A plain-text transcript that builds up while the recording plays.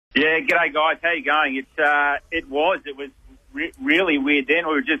Yeah, g'day guys. How you going? It was really weird. Then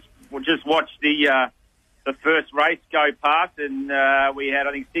we just watched the first race go past, and we had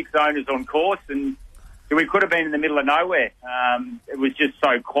I think 6 owners on course, and we could have been in the middle of nowhere. It was just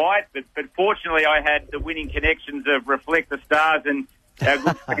so quiet, but fortunately I had the winning connections of Reflect the Stars and our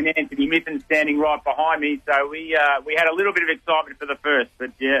good friend Anthony Miffin standing right behind me. So we had a little bit of excitement for the first,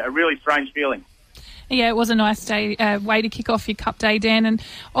 but yeah, a really strange feeling. Yeah, it was a nice day, way to kick off your Cup Day, Dan. And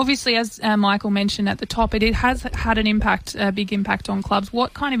obviously, as Michael mentioned at the top, it has had an impact, a big impact on clubs.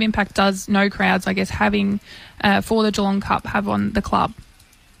 What kind of impact does no crowds, I guess, having for the Geelong Cup have on the club?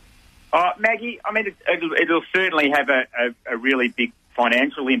 Maggie, I mean, it'll certainly have a really big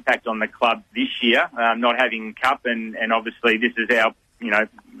financial impact on the club this year, not having Cup. And obviously, this is our,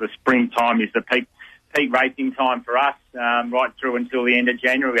 the springtime is the peak racing time for us, right through until the end of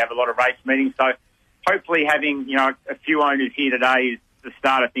January. We have a lot of race meetings. So hopefully having, a few owners here today is the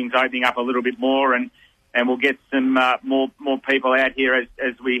start of things opening up a little bit more, and we'll get some more people out here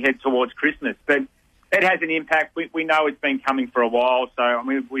as we head towards Christmas. But it has an impact. We know it's been coming for a while, so I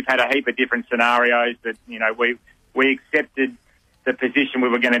mean, we've had a heap of different scenarios, but, we accepted the position we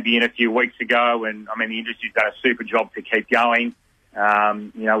were going to be in a few weeks ago, and, I mean, the industry's done a super job to keep going.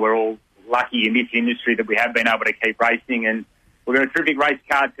 We're all lucky in this industry that we have been able to keep racing, and we've got a terrific race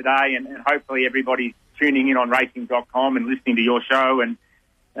card today, and hopefully everybody's tuning in on racing.com and listening to your show. And,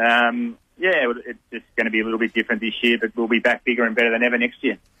 it's just going to be a little bit different this year, but we'll be back bigger and better than ever next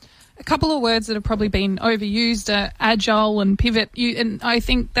year. A couple of words that have probably been overused are agile and pivot. And I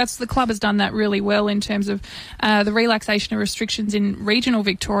think the club has done that really well in terms of the relaxation of restrictions in regional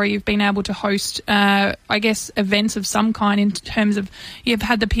Victoria. You've been able to host, events of some kind in terms of you've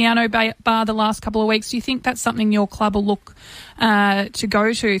had the piano bar the last couple of weeks. Do you think that's something your club will look to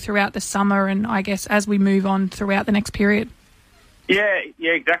go to throughout the summer and I guess as we move on throughout the next period? Yeah,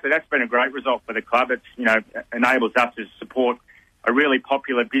 exactly. That's been a great result for the club. It's, enables us to support a really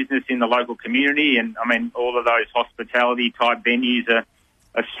popular business in the local community, and I mean all of those hospitality type venues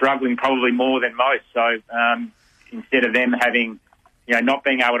are struggling probably more than most. So instead of them having, not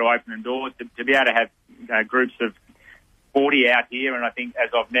being able to open the doors, to be able to have groups of 40 out here, and I think as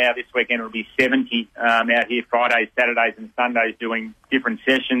of now this weekend it'll be 70 out here Fridays, Saturdays, and Sundays doing different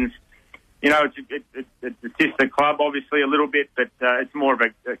sessions. It assists the club obviously a little bit, but it's more of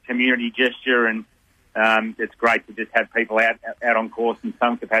a community gesture, and it's great to just have people out on course in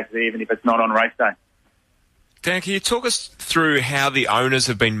some capacity, even if it's not on race day. Dan, can you talk us through how the owners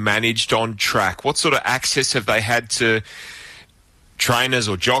have been managed on track? What sort of access have they had to trainers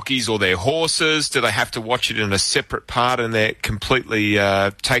or jockeys or their horses? Do they have to watch it in a separate part and they're completely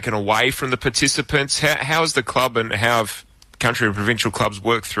taken away from the participants? How is the club and how have country and provincial clubs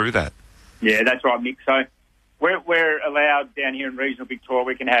worked through that? Yeah, that's right, Mick. So we're allowed down here in regional Victoria,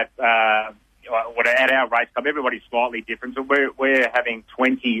 we can have... at our race club, everybody's slightly different. So we're having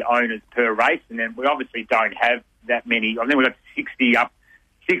 20 owners per race, and then we obviously don't have that many. I think we've got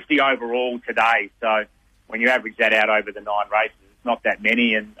 60 overall today. So when you average that out over the 9 races, it's not that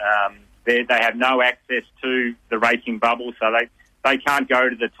many, and they have no access to the racing bubble, so they can't go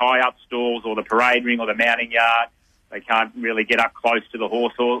to the tie-up stalls or the parade ring or the mounting yard. They can't really get up close to the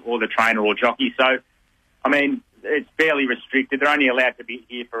horse or the trainer or jockey. So, I mean, it's fairly restricted. They're only allowed to be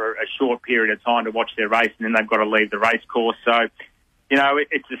here for a short period of time to watch their race, and then they've got to leave the race course. So,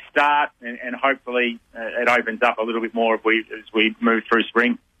 it's a start, and hopefully it opens up a little bit more as we move through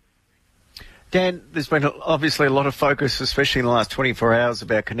spring. Dan, there's been obviously a lot of focus, especially in the last 24 hours,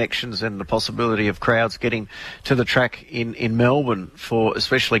 about connections and the possibility of crowds getting to the track in Melbourne for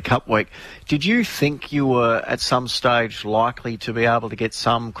especially Cup Week. Did you think you were at some stage likely to be able to get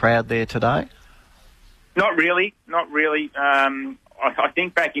some crowd there today? Not really. I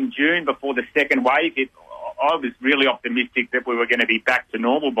think back in June before the second wave hit, I was really optimistic that we were going to be back to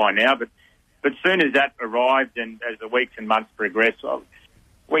normal by now. But soon as that arrived and as the weeks and months progressed,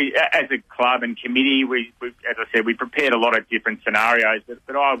 we, as a club and committee, we as I said, we prepared a lot of different scenarios.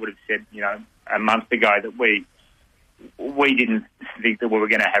 But I would have said, a month ago that we didn't think that we were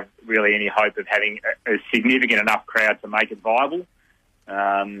going to have really any hope of having a significant enough crowd to make it viable.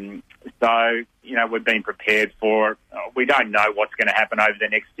 So, we've been prepared for it. We don't know what's going to happen over the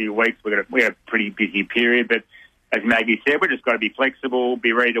next few weeks. We're a pretty busy period, but as Maggie said, we've just got to be flexible,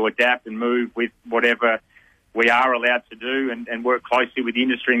 be ready to adapt and move with whatever we are allowed to do, and work closely with the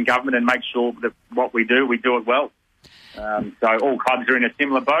industry and government and make sure that what we do it well. So all clubs are in a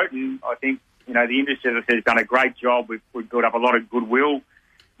similar boat, and I think, the industry, as I said, has done a great job. We've built up a lot of goodwill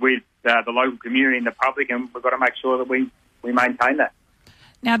with the local community and the public, and we've got to make sure that we maintain that.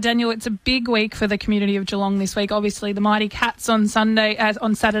 Now, Daniel, it's a big week for the community of Geelong this week. Obviously, the Mighty Cats on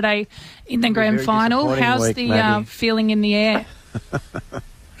Saturday in the grand final. How's week, the feeling in the air?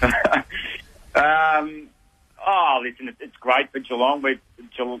 Listen, it's great for Geelong.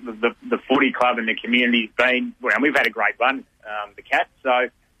 The footy club and the community's been, and we've had a great run, the Cats. So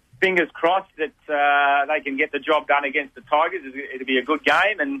fingers crossed that they can get the job done against the Tigers. It'll be a good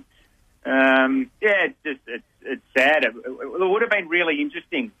game, and it's sad. It would have been really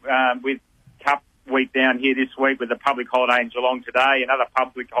interesting with Cup week down here this week with a public holiday in Geelong today, another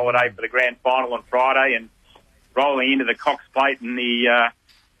public holiday for the grand final on Friday, and rolling into the Cox Plate and the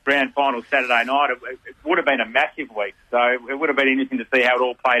grand final Saturday night. It would have been a massive week. So it would have been interesting to see how it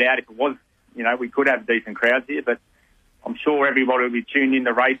all played out. If it was, we could have decent crowds here, but I'm sure everybody will be tuned in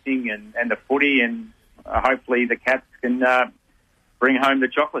to racing and the footy, and hopefully the Cats can bring home the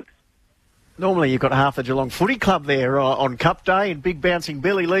chocolates. Normally you've got half the Geelong Footy Club there on Cup Day, and Big Bouncing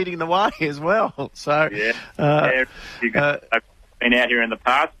Billy leading the way as well. So I've been out here in the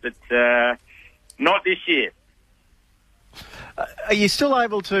past, but not this year. Are you still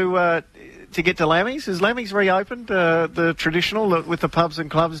able to get to Lammy's? Has Lammy's reopened, the traditional with the pubs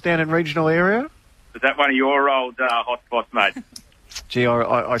and clubs down in regional area? Is that one of your old hotspots, mate? Gee,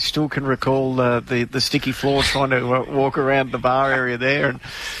 I still can recall the sticky floor trying to walk around the bar area there. And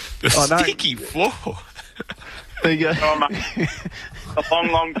sticky floor? Mate, a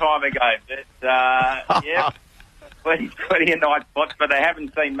long time ago. But, plenty of nice spots, but they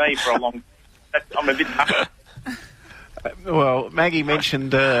haven't seen me for a long time. I'm a bit tough. Well, Maggie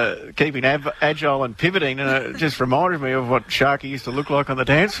mentioned keeping agile and pivoting, and it just reminded me of what Sharky used to look like on the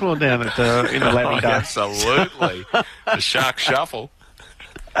dance floor down at in the Lammy days. Absolutely, the Shark Shuffle.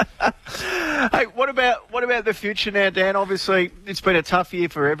 Hey, what about the future now, Dan? Obviously, it's been a tough year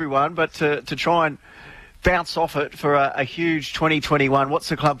for everyone, but to try and bounce off it for a huge 2021, what's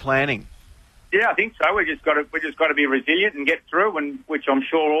the club planning? Yeah, I think so. We just got to be resilient and get through, and which I'm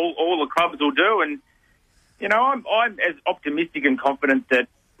sure all the clubs will do. And I'm as optimistic and confident that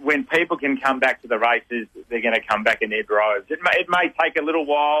when people can come back to the races, they're going to come back in their droves. It may take a little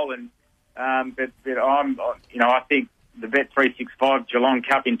while, and but I think the Bet365 Geelong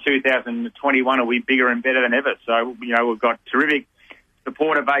Cup in 2021 will be bigger and better than ever. So we've got terrific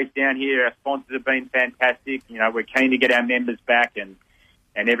supporter base down here. Our sponsors have been fantastic. We're keen to get our members back and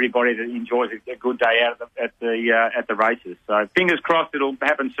everybody that enjoys a good day out at the races. So fingers crossed it'll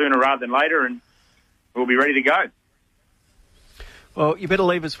happen sooner rather than later, and we'll be ready to go. Well, you better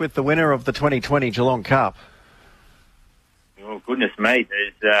leave us with the winner of the 2020 Geelong Cup. Oh, goodness me.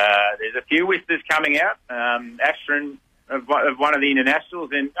 There's a few whisters coming out. Ashton of one of the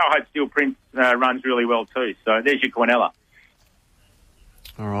internationals, and I hope Steel Prince runs really well too. So there's your Quinella.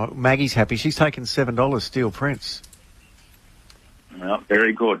 All right. Maggie's happy. She's taken $7 Steel Prince. Well,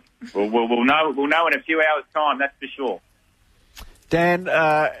 very good. We'll know in a few hours' time, that's for sure. Dan,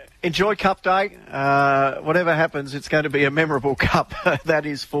 enjoy Cup Day. Whatever happens, it's going to be a memorable cup, that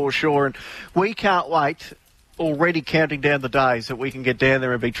is for sure. And we can't wait, already counting down the days that we can get down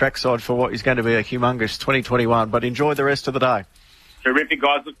there and be trackside for what is going to be a humongous 2021. But enjoy the rest of the day. Terrific,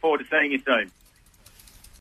 guys. Look forward to seeing you soon.